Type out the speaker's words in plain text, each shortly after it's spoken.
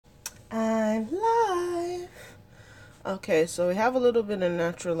I'm live. Okay, so we have a little bit of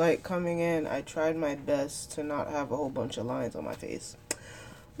natural light coming in. I tried my best to not have a whole bunch of lines on my face,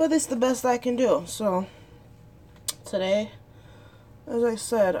 but it's the best I can do. So today, as I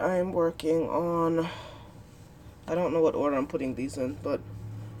said, I'm working on, I don't know what order I'm putting these in, but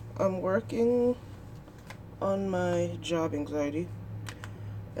I'm working on my job anxiety.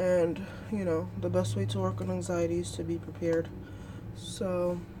 And, you know, the best way to work on anxiety is to be prepared.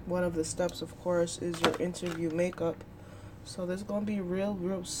 So one of the steps, of course, is your interview makeup. So this is going to be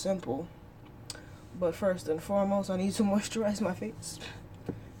real simple. But first and foremost, I need to moisturize my face.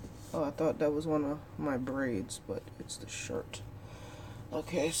 Oh, I thought that was one of my braids, but it's the shirt.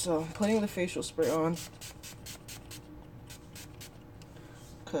 Okay, so I'm putting the facial spray on,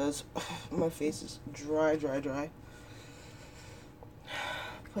 because my face is dry.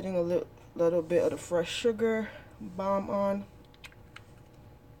 Putting a little bit of the fresh sugar balm on.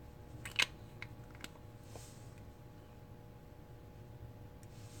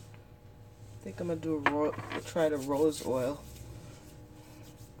 I think I'm gonna try the rose oil.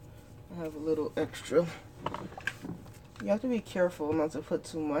 I have a little extra. You have to be careful not to put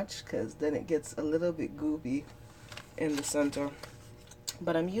too much, because then it gets a little bit goopy in the center.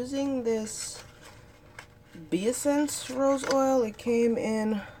 But I'm using this Essence rose oil. It came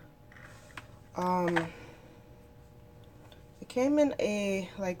in a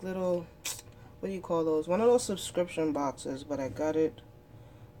like little, what do you call those? One of those subscription boxes, but I got it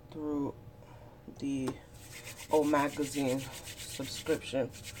through the magazine subscription.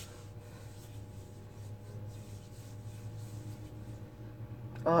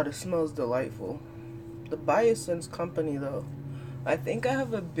 Oh, this smells delightful. The Essence company, though, I think I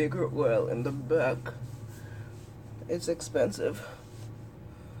have a bigger oil in the back. It's expensive.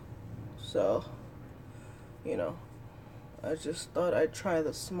 So, you know, I just thought I'd try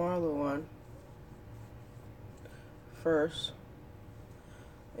the smaller one first.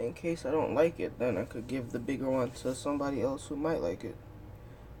 In case I don't like it, then I could give the bigger one to somebody else who might like it.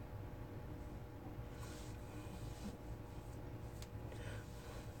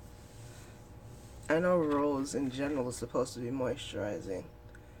 I know rose in general is supposed to be moisturizing.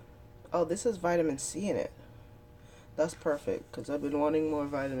 Oh, this has vitamin C in it. That's perfect, because I've been wanting more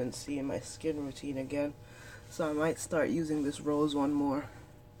vitamin C in my skin routine again. So I might start using this rose one more.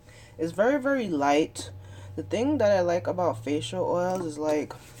 It's very light. The thing that I like about facial oils is,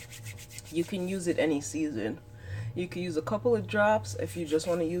 like, you can use it any season. You can use a couple of drops if you just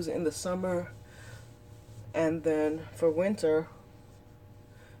want to use it in the summer. And then for winter,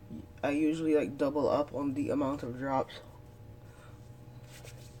 I usually like double up on the amount of drops.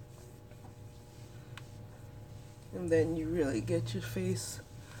 And then you really get your face.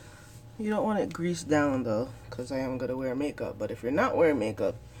 You don't want it greased down though, because I am going to wear makeup. But if you're not wearing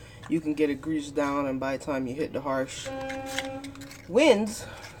makeup, you can get it greased down, and by the time you hit the harsh winds,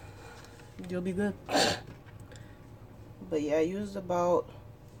 you'll be good. But yeah, I used about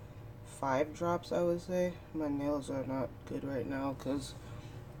 5 drops, I would say. My nails are not good right now because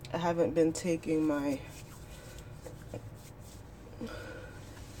I haven't been taking my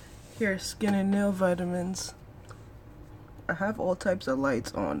hair, skin, and nail vitamins. I have all types of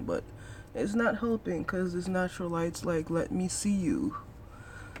lights on, but it's not helping because this natural light's like, let me see you.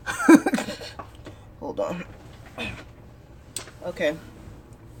 Hold on. Okay,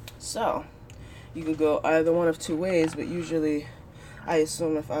 so you can go either one of 2 ways, but usually I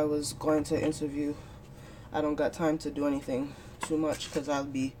assume if I was going to interview, I don't got time to do anything too much because I'll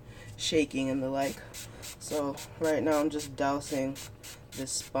be shaking and the like. So right now I'm just dousing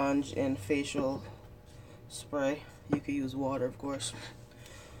this sponge in facial spray. You could use water, of course.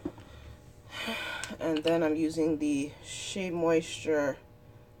 And then I'm using the Shea Moisture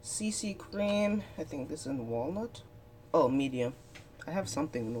CC cream. I think this is in walnut. Oh, medium. I have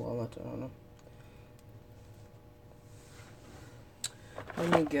something in walnut, I don't know. Let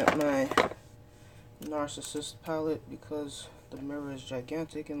me get my Narcissist palette because the mirror is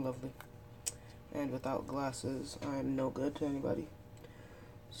gigantic and lovely. And without glasses, I am no good to anybody.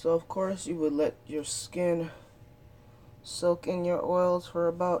 So of course you would let your skin soak in your oils for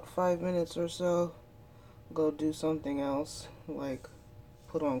about 5 minutes or so. Go do something else, like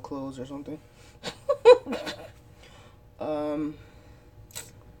put on clothes or something.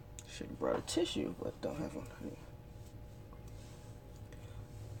 Should have brought a tissue, but don't have one.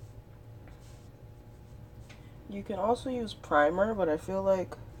 You can also use primer, but I feel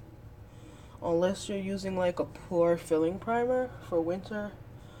like unless you're using like a pore filling primer for winter,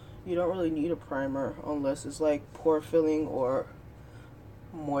 you don't really need a primer unless it's like pore filling or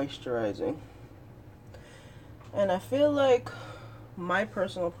moisturizing. And I feel like my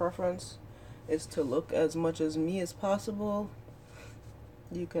personal preference is to look as much as me as possible.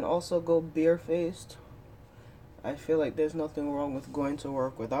 You can also go bare-faced. I feel like there's nothing wrong with going to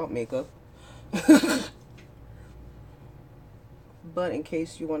work without makeup. But in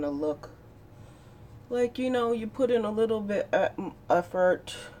case you want to look like, you know, you put in a little bit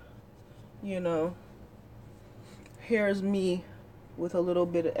effort, you know. Here's me with a little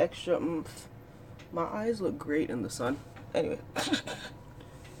bit of extra oomph. My eyes look great in the sun. Anyway,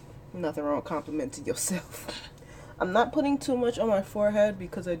 nothing wrong with complimenting yourself. I'm not putting too much on my forehead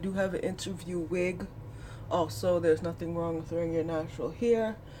because I do have an interview wig. Also, there's nothing wrong with wearing your natural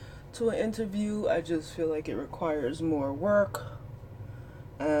hair to an interview. I just feel like it requires more work.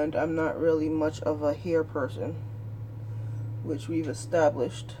 And I'm not really much of a hair person, which we've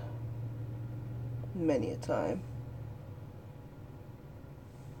established many a time.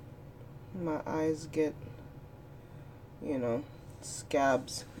 My eyes get, you know,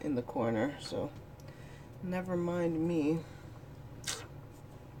 scabs in the corner, so never mind me.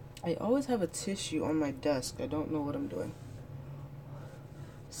 I always have a tissue on my desk. I don't know what I'm doing.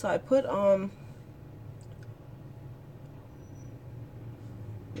 So I put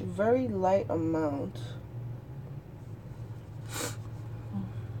very light amount.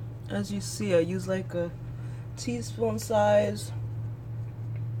 As you see, I use like a teaspoon size.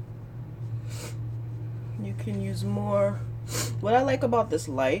 You can use more. What I like about this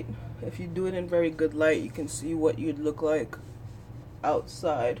light, if you do it in very good light, you can see what you'd look like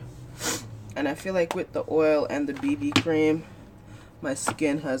outside. And I feel like with the oil and the BB cream, my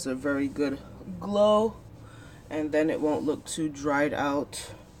skin has a very good glow, and then it won't look too dried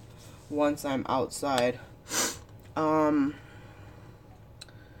out once I'm outside.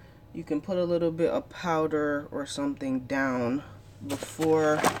 You can put a little bit of powder or something down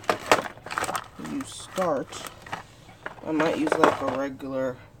before you start. I might use like a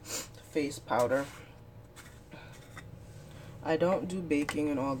regular face powder. I don't do baking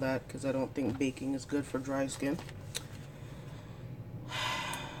and all that because I don't think baking is good for dry skin.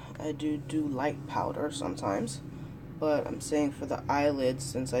 I do light powder sometimes, but I'm saying for the eyelids,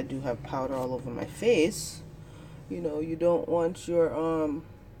 since I do have powder all over my face, you know, you don't want your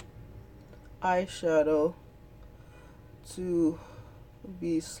eyeshadow to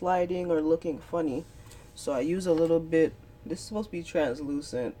be sliding or looking funny. So I use a little bit. This is supposed to be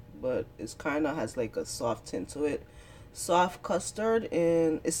translucent, but it's kind of has like a soft tint to it. Soft custard,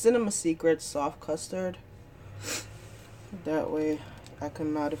 and it's Cinema Secret soft custard. That way I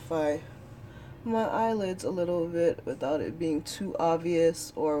can modify my eyelids a little bit without it being too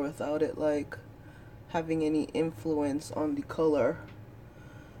obvious or without it like having any influence on the color.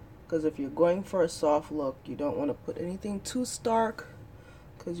 Because if you're going for a soft look, you don't want to put anything too stark,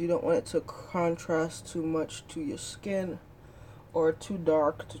 because you don't want it to contrast too much to your skin, or too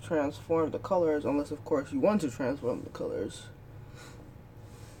dark to transform the colors, unless of course you want to transform the colors.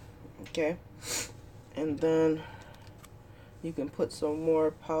 Okay, and then you can put some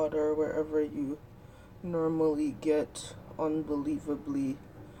more powder wherever you normally get unbelievably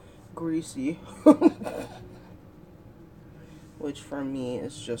greasy. Which for me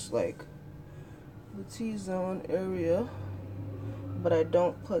is just like the T-zone area. But I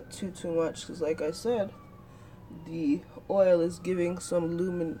don't put too much because, like I said, the oil is giving some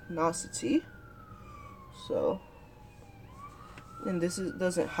luminosity. So, and this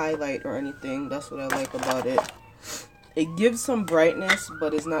doesn't highlight or anything. That's what I like about it. It gives some brightness,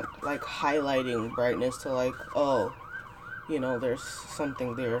 but it's not like highlighting brightness to like, oh, you know, there's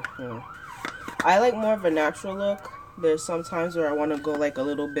something there. You know, I like more of a natural look. There's some times where I want to go like a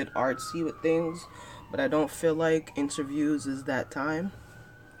little bit artsy with things, but I don't feel like interviews is that time.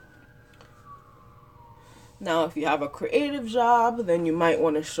 Now, if you have a creative job, then you might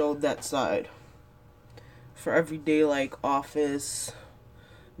want to show that side. For everyday like office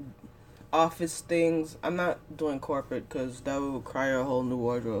things, I'm not doing corporate because that would require a whole new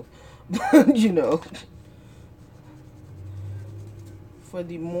wardrobe. But you know, for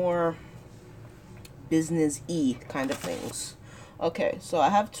the more business-y kind of things. Okay, so I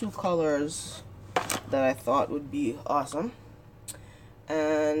have two colors that I thought would be awesome.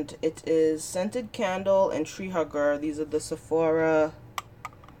 And it is Scented Candle and Tree Hugger. These are the Sephora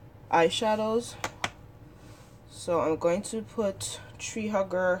eyeshadows. So I'm going to put Tree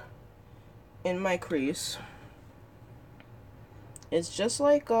Hugger in my crease. It's just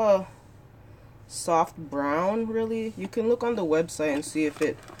like a soft brown, really. You can look on the website and see if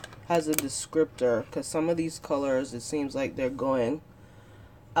it has a descriptor, because some of these colors, it seems like they're going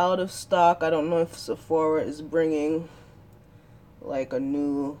out of stock. I don't know if Sephora is bringing like a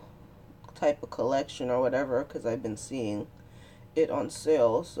new type of collection or whatever, because I've been seeing it on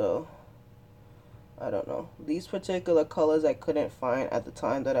sale. So I don't know. These particular colors I couldn't find at the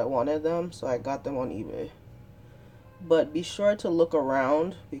time that I wanted them, so I got them on eBay. But be sure to look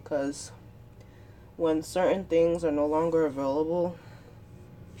around, because when certain things are no longer available,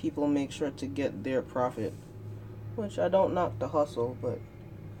 people make sure to get their profit. Which, I don't knock the hustle, but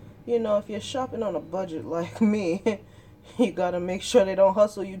you know, if you're shopping on a budget like me, you gotta make sure they don't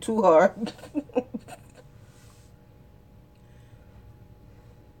hustle you too hard.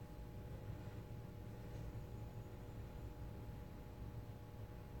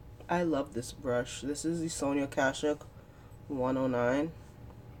 I love this brush. This is the Sonia Kashuk 109.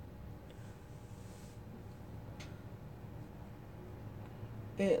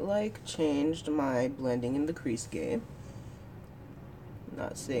 It like changed my blending in the crease game.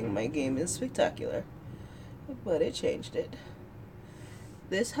 Not saying my game is spectacular, but it changed it.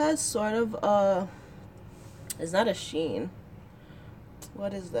 This has sort of it's not a sheen.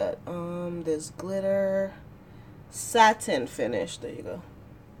 What is that? There's glitter, satin finish. There you go.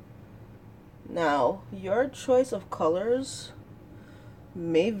 Now, your choice of colors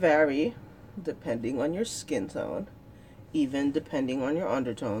may vary depending on your skin tone, even depending on your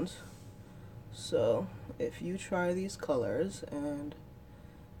undertones. So, if you try these colors and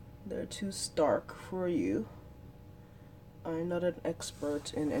they're too stark for you, I'm not an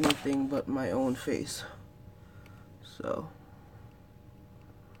expert in anything but my own face. So,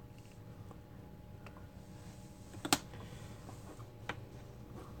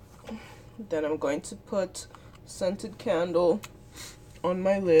 then I'm going to put scented candle on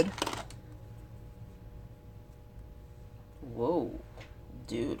my lid. Whoa,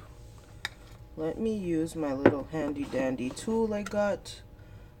 dude. Let me use my little handy dandy tool I got.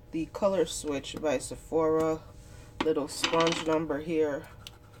 The Color Switch by Sephora. Little sponge number here.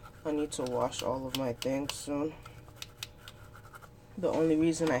 I need to wash all of my things soon. The only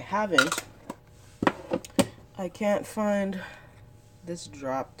reason I haven't, I can't find, this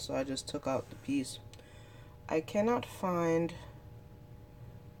dropped, so I just took out the piece. I cannot find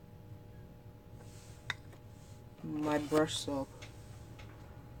my brush soap.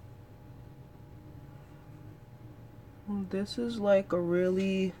 This is like a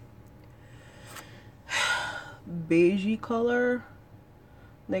really beigey color,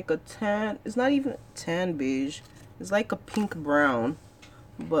 like a tan. It's not even tan beige. It's like a pink brown,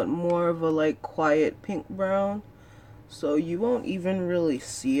 but more of a like quiet pink brown. So you won't even really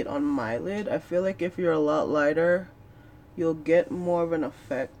see it on my lid. I feel like if you're a lot lighter, you'll get more of an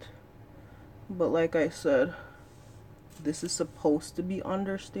effect. But like I said, this is supposed to be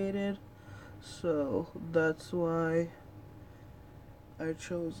understated, so that's why I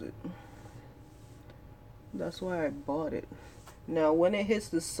chose it. That's why I bought it. Now when it hits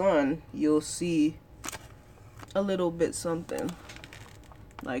the sun, you'll see a little bit something.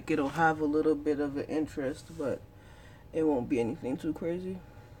 Like it'll have a little bit of an interest, but it won't be anything too crazy.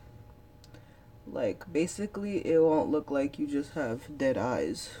 Like basically it won't look like you just have dead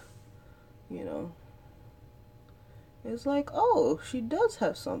eyes, you know. It's like, oh, she does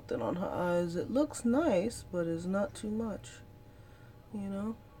have something on her eyes. It looks nice, but it's not too much, you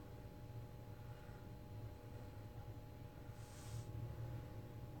know.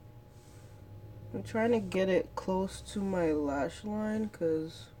 I'm trying to get it close to my lash line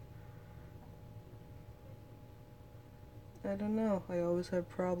because I don't know, I always have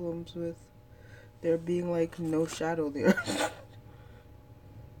problems with there being like no shadow there.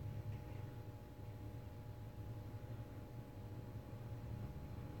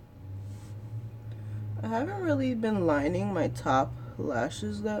 I haven't really been lining my top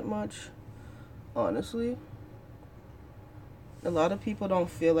lashes that much, honestly. A lot of people don't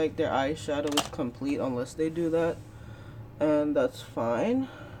feel like their eyeshadow is complete unless they do that, and that's fine.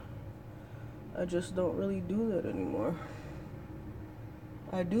 I just don't really do that anymore.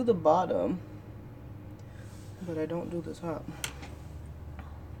 I do the bottom, but I don't do the top.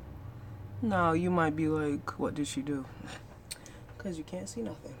 Now you might be like, what did she do? Because you can't see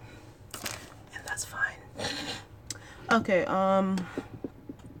nothing, and that's fine. Okay,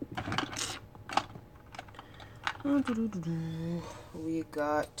 we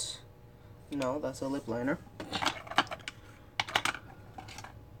got, no, that's a lip liner.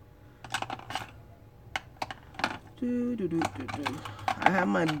 I have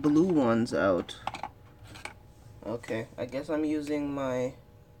my blue ones out. Okay, I guess I'm using my,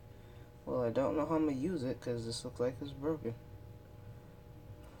 well, I don't know how I'm gonna use it because this looks like it's broken.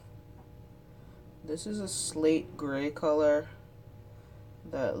 This is a slate gray color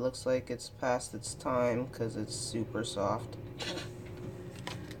that looks like it's past its time because it's super soft.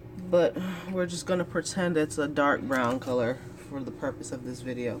 But we're just gonna pretend it's a dark brown color for the purpose of this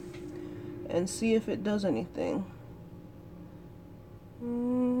video. and see if it does anything.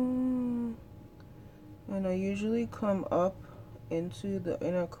 And I usually come up into the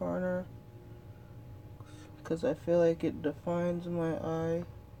inner corner because I feel like it defines my eye.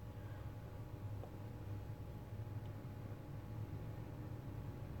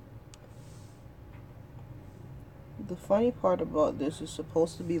 The funny part about this is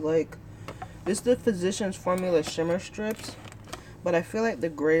supposed to be like, this is the Physicians Formula shimmer strips, but I feel like the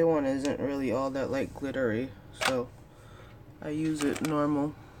gray one isn't really all that like glittery, so I use it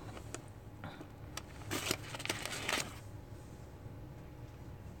normal.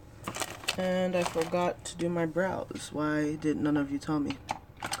 And I forgot to do my brows. Why did none of you tell me?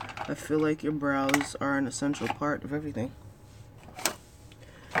 I feel like your brows are an essential part of everything.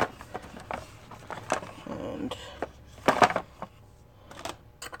 And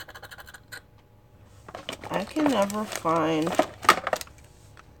I can never find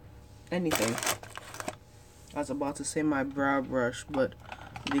anything. I was about to say my brow brush, but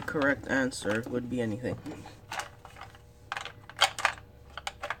the correct answer would be anything.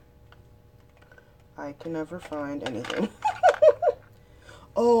 I can never find anything.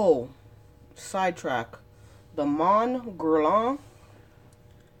 Oh, sidetrack. The Mont Guerlain.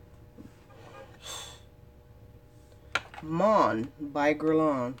 Mon by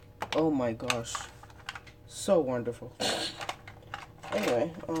Guerlain. Oh my gosh. So wonderful.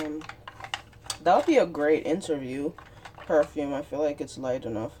 Anyway, that would be a great interview perfume. I feel like it's light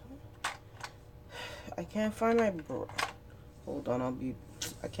enough. I can't find my hold on,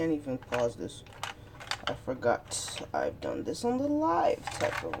 I can't even pause this. I forgot I've done this on the live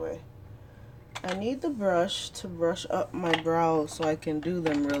type of way. I need the brush to brush up my brows so I can do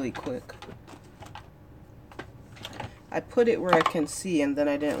them really quick. I put it where I can see, and then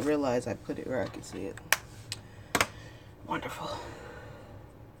I didn't realize I put it where I could see it. Wonderful.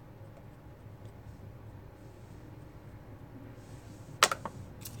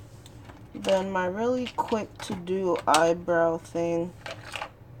 Then my really quick to do eyebrow thing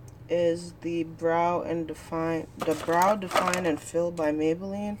is the Brow Define and Fill by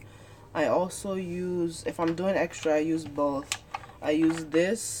Maybelline. I also use, if I'm doing extra, I use both. I use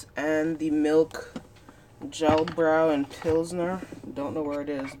this and the Milk Gel Brow and Pilsner. Don't know where it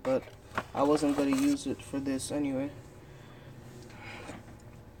is, but I wasn't going to use it for this anyway.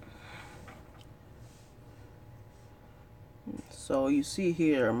 So you see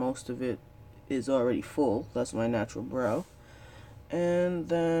here, most of it is already full. That's my natural brow. And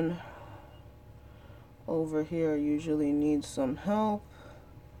then over here, I usually need some help.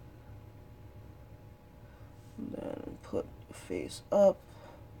 Then put your face up.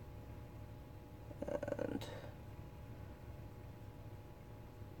 And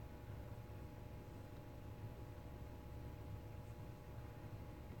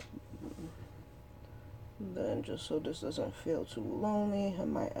then just so this doesn't feel too lonely, I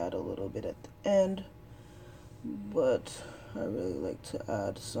might add a little bit at the end. But I really like to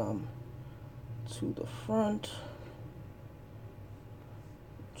add some to the front.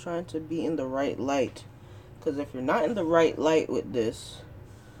 I'm trying to be in the right light, because if you're not in the right light with this,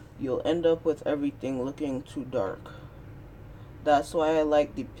 you'll end up with everything looking too dark. That's why I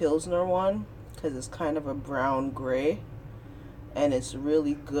like the Pilsner one, because it's kind of a brown gray, and it's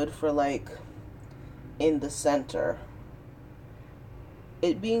really good for like in the center.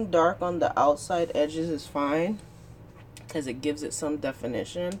 It being dark on the outside edges is fine, because it gives it some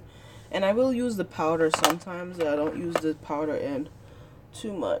definition. And I will use the powder sometimes, but I don't use the powder in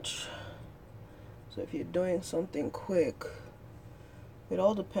too much. So if you're doing something quick, it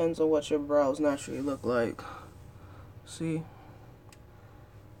all depends on what your brows naturally look like. See?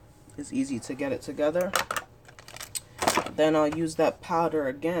 It's easy to get it together. Then I'll use that powder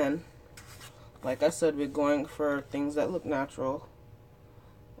again. Like I said, we're going for things that look natural.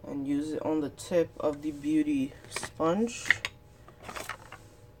 And use it on the tip of the beauty sponge.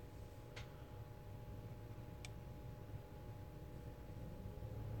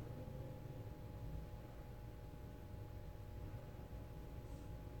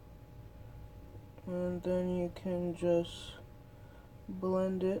 And then you can just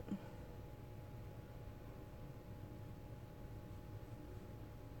blend it.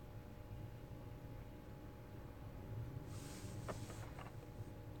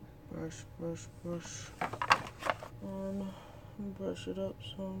 Brush, brush, brush. And brush it up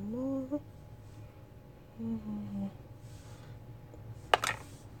some more.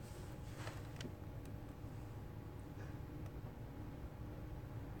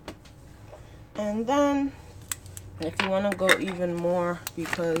 And then, if you want to go even more,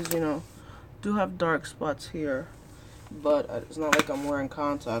 because, you know, do have dark spots here, but it's not like I'm wearing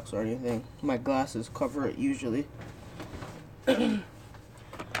contacts or anything. My glasses cover it usually.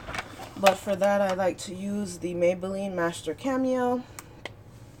 But for that, I like to use the Maybelline Master Cameo.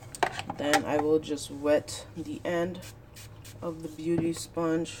 Then I will just wet the end of the beauty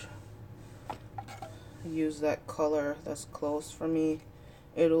sponge. Use that color that's close for me.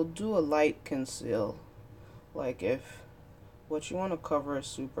 It'll do a light conceal. Like if what you want to cover is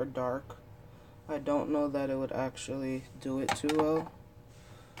super dark, I don't know that it would actually do it too well.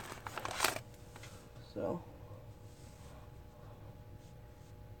 So.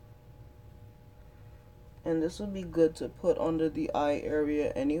 And this would be good to put under the eye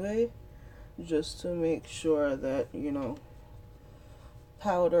area anyway, just to make sure that, you know,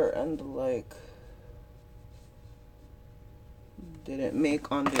 powder and the like didn't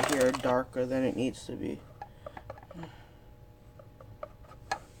make on the hair darker than it needs to be.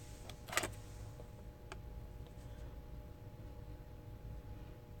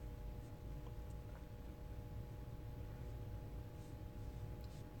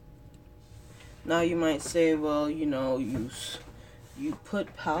 Now you might say, well, you know, you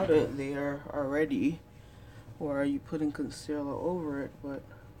put powder there already, or are you putting concealer over it? But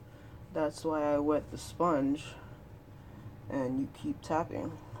that's why I wet the sponge and you keep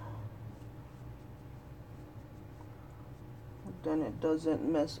tapping. Then it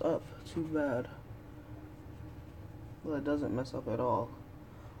doesn't mess up too bad. Well, it doesn't mess up at all,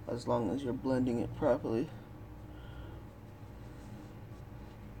 as long as you're blending it properly.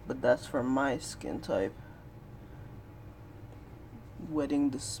 But that's for my skin type.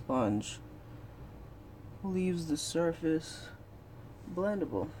 Wetting the sponge leaves the surface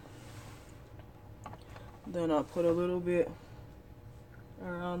blendable. Then I'll put a little bit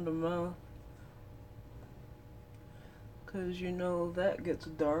around the mouth, because you know that gets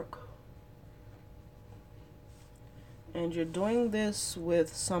dark. And you're doing this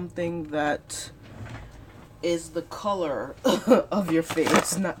with something that is the color of your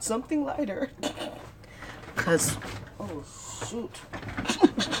face, not something lighter. Because, oh shoot.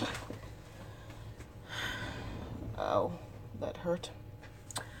 Ow, that hurt.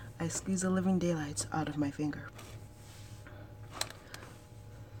 I squeezed the living daylights out of my finger.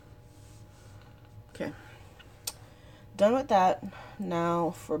 Okay, done with that.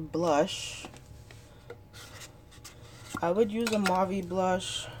 Now for blush, I would use a mauve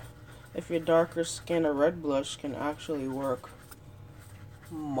blush. If you're darker skin, a red blush can actually work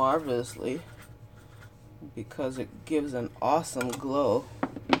marvelously because it gives an awesome glow.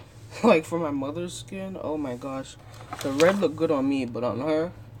 Like for my mother's skin, oh my gosh, the red looked good on me, but on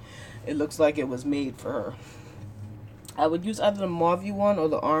her, it looks like it was made for her. I would use either the mauve one or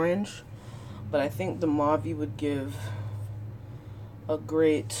the orange, but I think the mauve would give a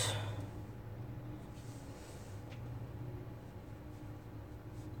great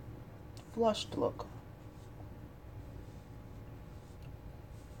flushed look.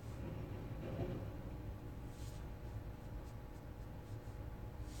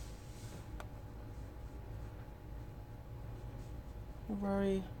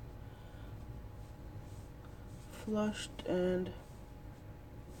 Very flushed and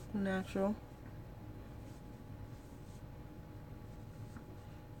natural.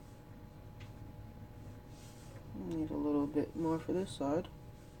 Need a little bit more for this side.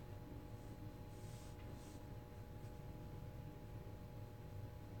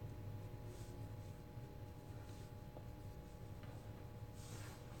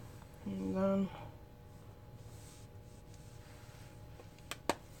 And then,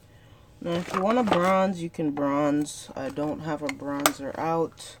 now if you want to bronze, you can bronze. I don't have a bronzer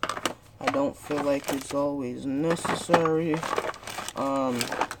out. I don't feel like it's always necessary.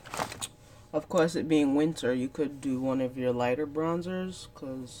 Of course, it being winter, you could do one of your lighter bronzers,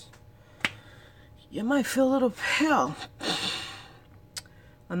 because you might feel a little pale.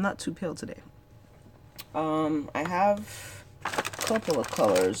 I'm not too pale today. I have a couple of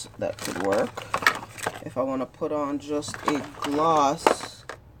colors that could work. If I want to put on just a gloss,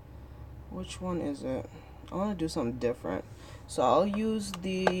 which one is it? I want to do something different. So I'll use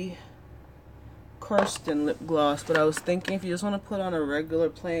the Kirsten lip gloss, but I was thinking if you just want to put on a regular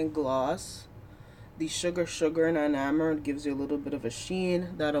plain gloss, the Sugar and Enamored gives you a little bit of a sheen.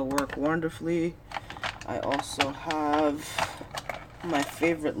 That'll work wonderfully. I also have my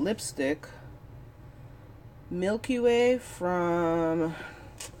favorite lipstick, Milky Way from,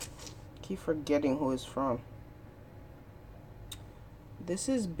 I keep forgetting who it's from. This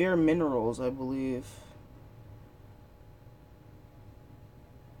is Bare Minerals, I believe.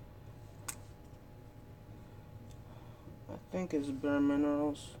 I think it's Bare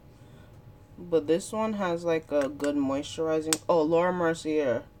Minerals. But this one has like a good moisturizing. Oh, Laura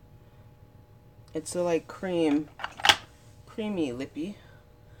Mercier. It's a like creamy lippy.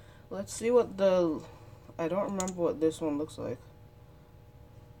 Let's see what the. I don't remember what this one looks like.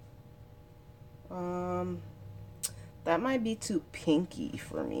 That might be too pinky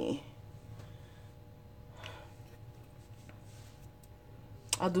for me.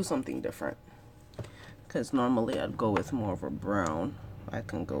 I'll do something different. Because normally I'd go with more of a brown. I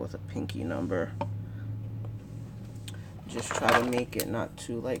can go with a pinky number. Just try to make it not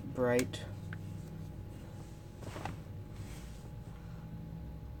too like bright.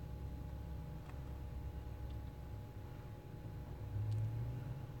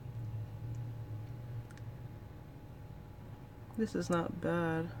 This is not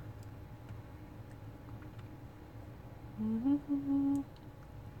bad.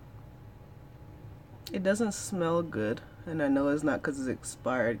 It doesn't smell good, and I know it's not because it's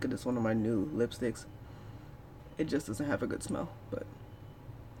expired, because it's one of my new lipsticks. It just doesn't have a good smell, but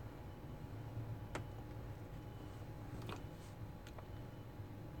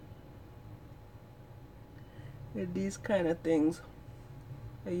with these kind of things,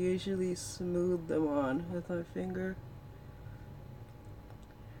 I usually smooth them on with my finger.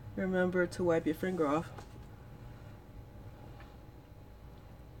 Remember to wipe your finger off.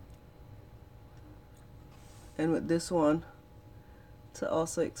 And with this one, to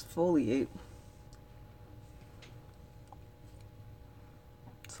also exfoliate.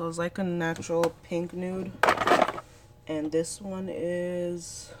 So it's like a natural pink nude. And this one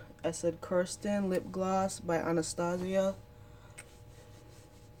is, I said Kirsten Lip Gloss by Anastasia.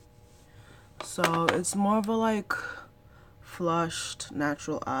 So it's more of a like flushed,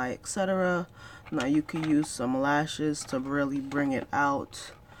 natural eye, etc. Now you could use some lashes to really bring it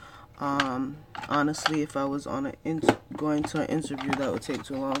out. Honestly, if I was on going to an interview, that would take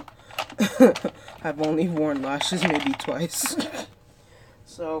too long. I've only worn lashes maybe twice.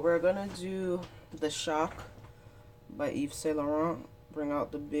 So we're gonna do the Shock by Yves Saint Laurent. Bring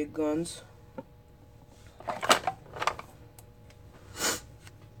out the big guns.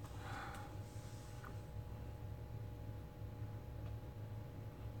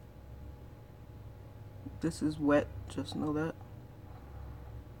 This is wet, just know that.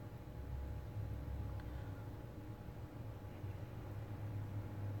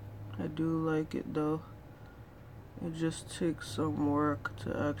 I do like it though. It just takes some work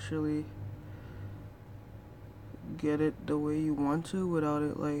to actually get it the way you want to without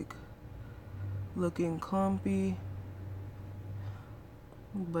it like looking clumpy.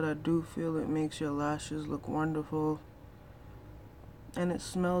 But I do feel it makes your lashes look wonderful. And it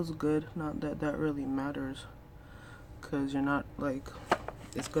smells good. Not that that really matters, because you're not like,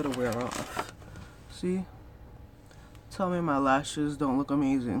 it's gonna wear off. See? Tell me my lashes don't look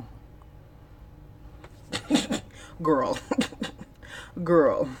amazing. Girl.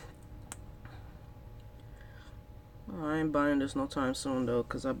 Girl. I ain't buying this no time soon though,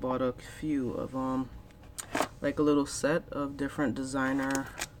 because I bought a few of like a little set of different designer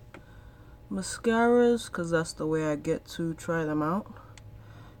mascaras, because that's the way I get to try them out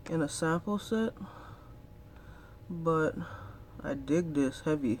in a sample set. But I dig this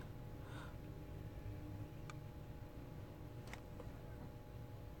heavy.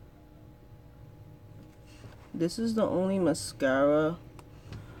 This is the only mascara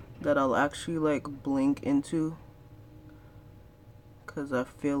that I'll actually like blink into, because I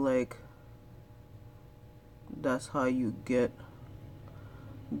feel like that's how you get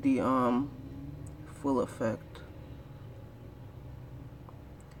the full effect.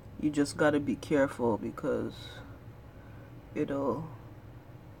 You just gotta be careful because it'll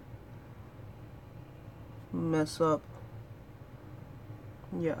mess up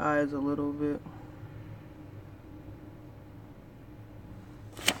your eyes a little bit.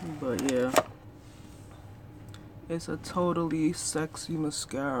 But yeah, it's a totally sexy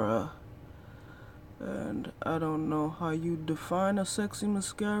mascara, and I don't know how you define a sexy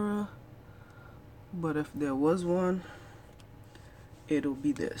mascara, but if there was one, it'll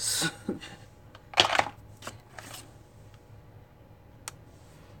be this.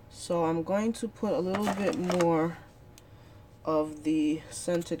 So I'm going to put a little bit more of the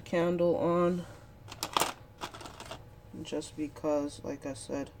scented candle on, just because, like I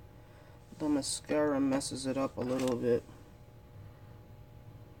said, the mascara messes it up a little bit.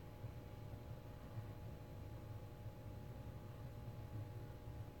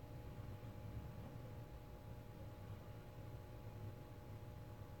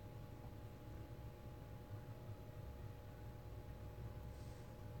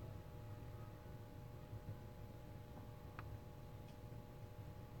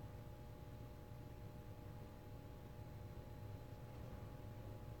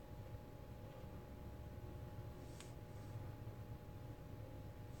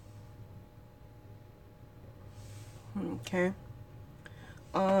 Okay.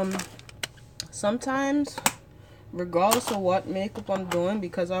 Sometimes, regardless of what makeup I'm doing,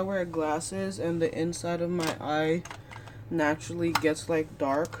 because I wear glasses and the inside of my eye naturally gets like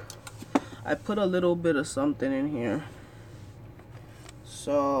dark, I put a little bit of something in here.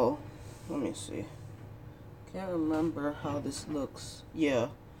 So, let me see. Can't remember how this looks. Yeah,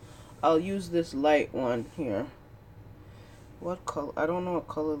 I'll use this light one here. What color? I don't know what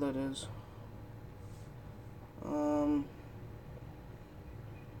color that is.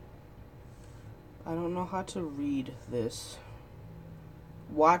 I don't know how to read this.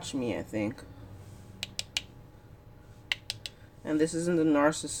 Watch Me, I think. And this is in the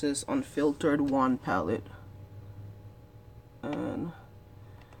Narcissus Unfiltered 1 palette. And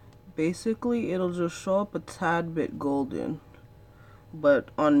basically it'll just show up a tad bit golden. But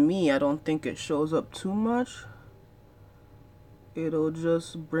on me, I don't think it shows up too much. It'll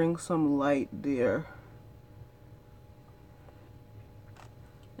just bring some light there.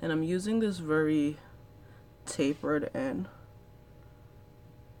 And I'm using this very tapered end.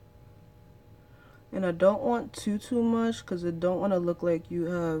 And I don't want too much because I don't want to look like you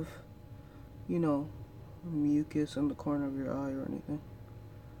have, you know, mucus in the corner of your eye or anything.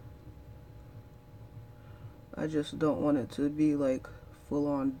 I just don't want it to be like full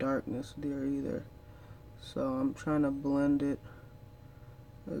on darkness there either. So I'm trying to blend it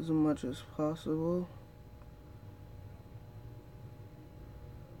as much as possible.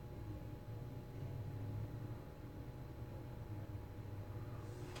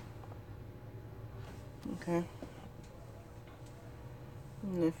 Okay.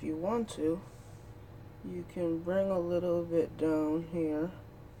 And if you want to, you can bring a little bit down here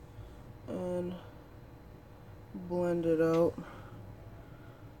and blend it out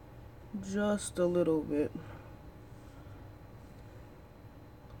just a little bit.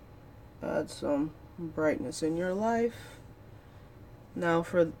 Add some brightness in your life. Now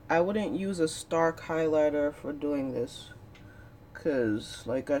I wouldn't use a stark highlighter for doing this, because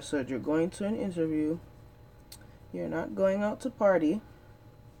like I said, you're going to an interview. You're not going out to party,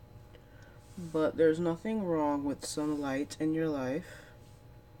 but there's nothing wrong with some light in your life.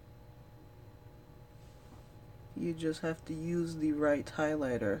 You just have to use the right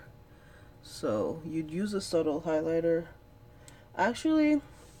highlighter. So you'd use a subtle highlighter. Actually,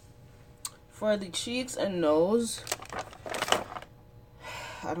 for the cheeks and nose,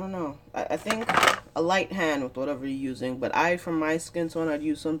 I don't know. I think a light hand with whatever you're using, but for my skin tone, I'd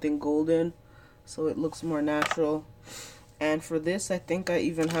use something golden so it looks more natural. And for this, I think I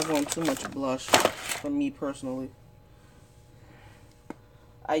even have on too much blush for me personally.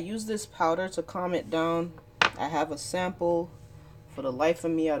 I use this powder to calm it down. I have a sample. For the life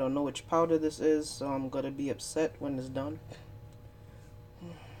of me, I don't know which powder this is, so I'm gonna be upset when it's done.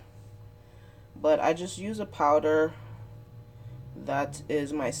 But I just use a powder that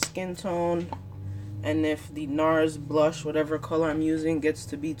is my skin tone, and if the NARS blush, whatever color I'm using, gets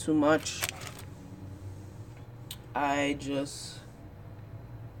to be too much, I just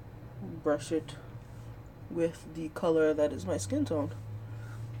brush it with the color that is my skin tone,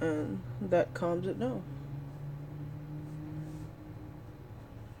 and that calms it down.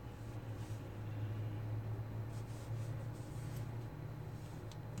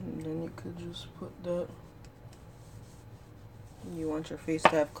 And then you could just put that. You want your face to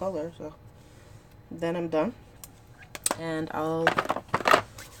have color, so then I'm done. And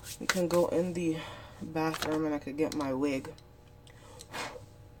we can go in the bathroom and I could get my wig.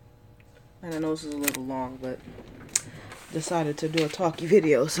 And I know this is a little long, but decided to do a talkie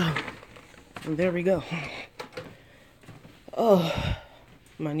video, so there we go. Oh,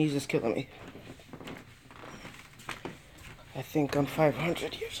 my knees is killing me. I think I'm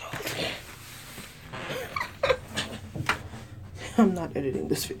 500 years old. I'm not editing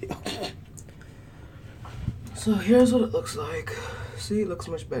this video. So here's what it looks like. See, it looks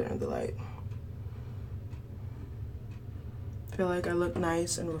much better in the light. I feel like I look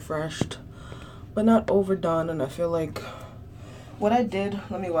nice and refreshed, but not overdone. And I feel like what I did,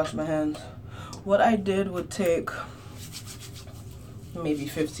 let me wash my hands. What I did would take maybe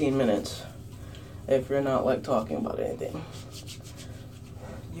 15 minutes if you're not like talking about anything.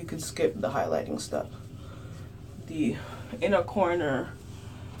 You could skip the highlighting step. The inner corner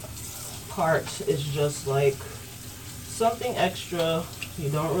part is just like something extra. You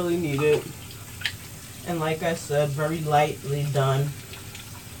don't really need it. And like I said, very lightly done,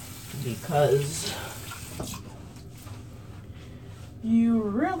 because you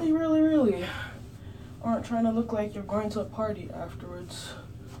really aren't trying to look like you're going to a party afterwards.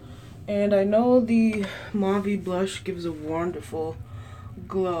 And I know the mauve blush gives a wonderful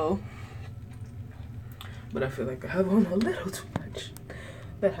glow, but I feel like I have on a little too much.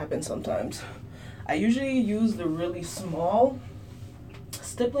 That happens sometimes. I usually use the really small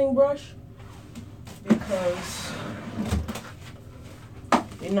stippling brush because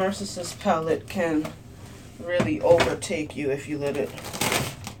the Narcissist palette can really overtake you if you let it.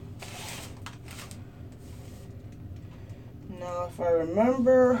 Now, if I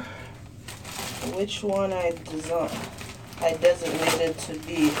remember which one I designated to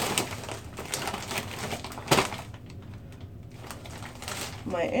be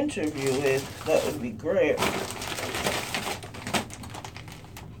my interview with, that would be great. I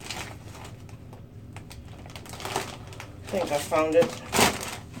think I found it.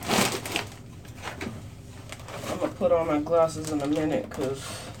 I'm gonna put on my glasses in a minute because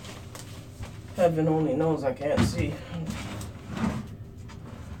heaven only knows I can't see.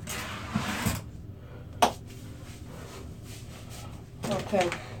 Okay.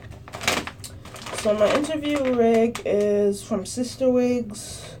 So my interview rig is from Sister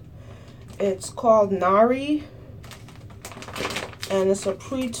Wigs. It's called Nari. And it's a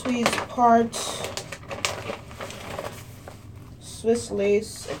pre-tweezed part, Swiss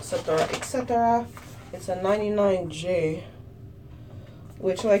lace, etc., etc. It's a 99J,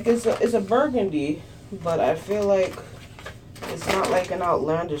 which like is a burgundy, but I feel like it's not like an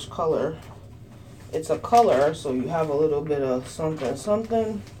outlandish color. It's a color, so you have a little bit of something,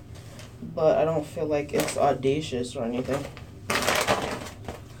 something, but I don't feel like it's audacious or anything.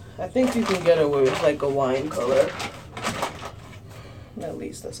 I think you can get away with like a wine color. At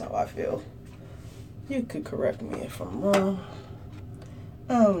least that's how I feel. You could correct me if I'm wrong.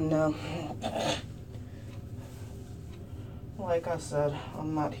 Oh no. Like I said,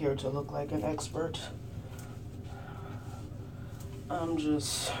 I'm not here to look like an expert. I'm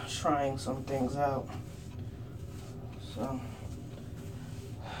just trying some things out. So.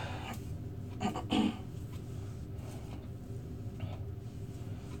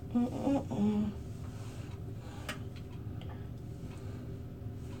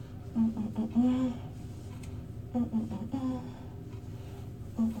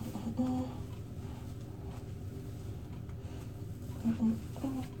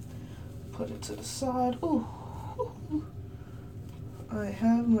 Put it to the side. Ooh. I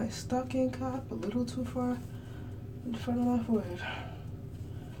have my stocking cap a little too far in front of my forehead.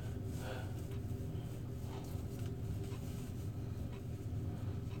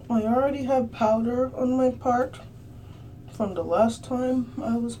 I already have powder on my part from the last time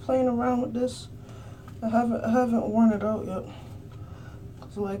I was playing around with this. I haven't worn it out yet.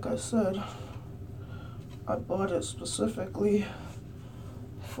 Cause like I said, I bought it specifically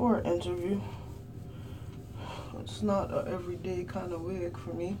for an interview. It's not an everyday kind of wig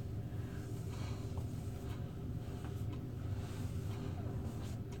for me.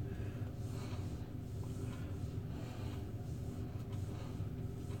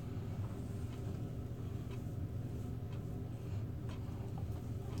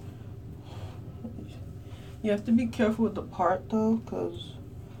 You have to be careful with the part though, because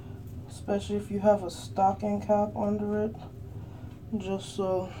especially if you have a stocking cap under it, just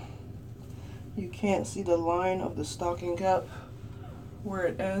so you can't see the line of the stocking cap where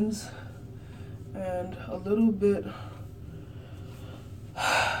it ends, and a little bit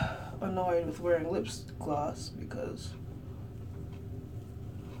annoyed with wearing lip gloss because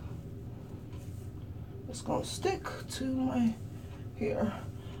it's gonna stick to my hair.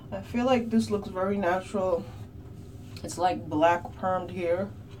 I feel like this looks very natural. It's like black permed hair,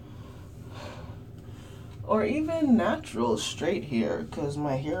 or even natural straight hair, because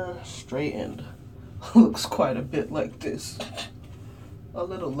my hair straightened looks quite a bit like this. A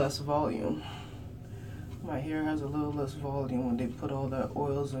little less volume. My hair has a little less volume when they put all that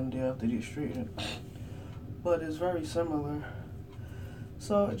oils in there after they straighten it, but it's very similar.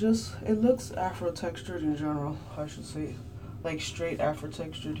 So it looks afro textured in general, I should say. Like straight afro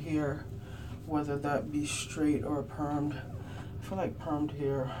textured hair, whether that be straight or permed. I feel like permed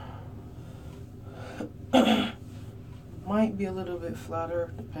hair might be a little bit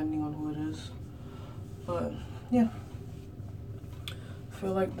flatter depending on who it is, but yeah, I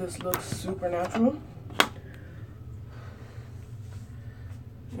feel like this looks super natural.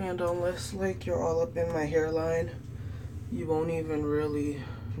 And unless like you're all up in my hairline, you won't even really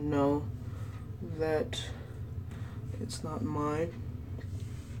know that it's not mine.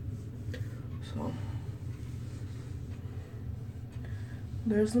 So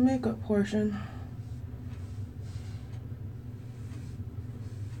there's the makeup portion.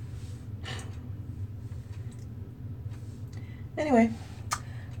 Anyway,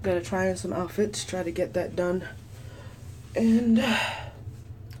 gotta try on some outfits, try to get that done. And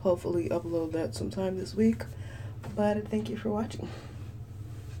hopefully upload that sometime this week. But thank you for watching.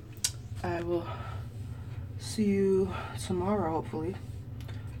 I will see you tomorrow, hopefully.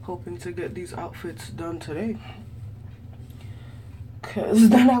 Hoping to get these outfits done today. Because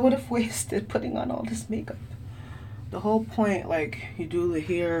then I would have wasted putting on all this makeup. The whole point, like, you do the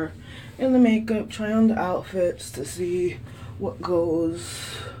hair and the makeup, try on the outfits to see what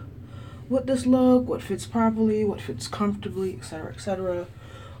goes with this look, what fits properly, what fits comfortably, etc., etc.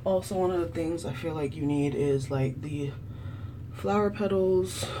 Also, one of the things I feel like you need is like the flower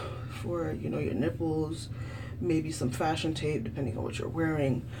petals for, you know, your nipples, maybe some fashion tape depending on what you're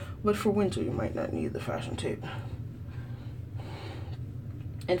wearing. But for winter, you might not need the fashion tape.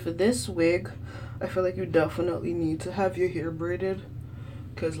 And for this wig, I feel like you definitely need to have your hair braided,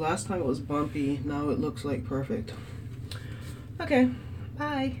 because last time it was bumpy, now it looks like perfect. Okay,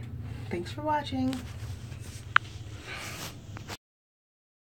 bye. Thanks for watching.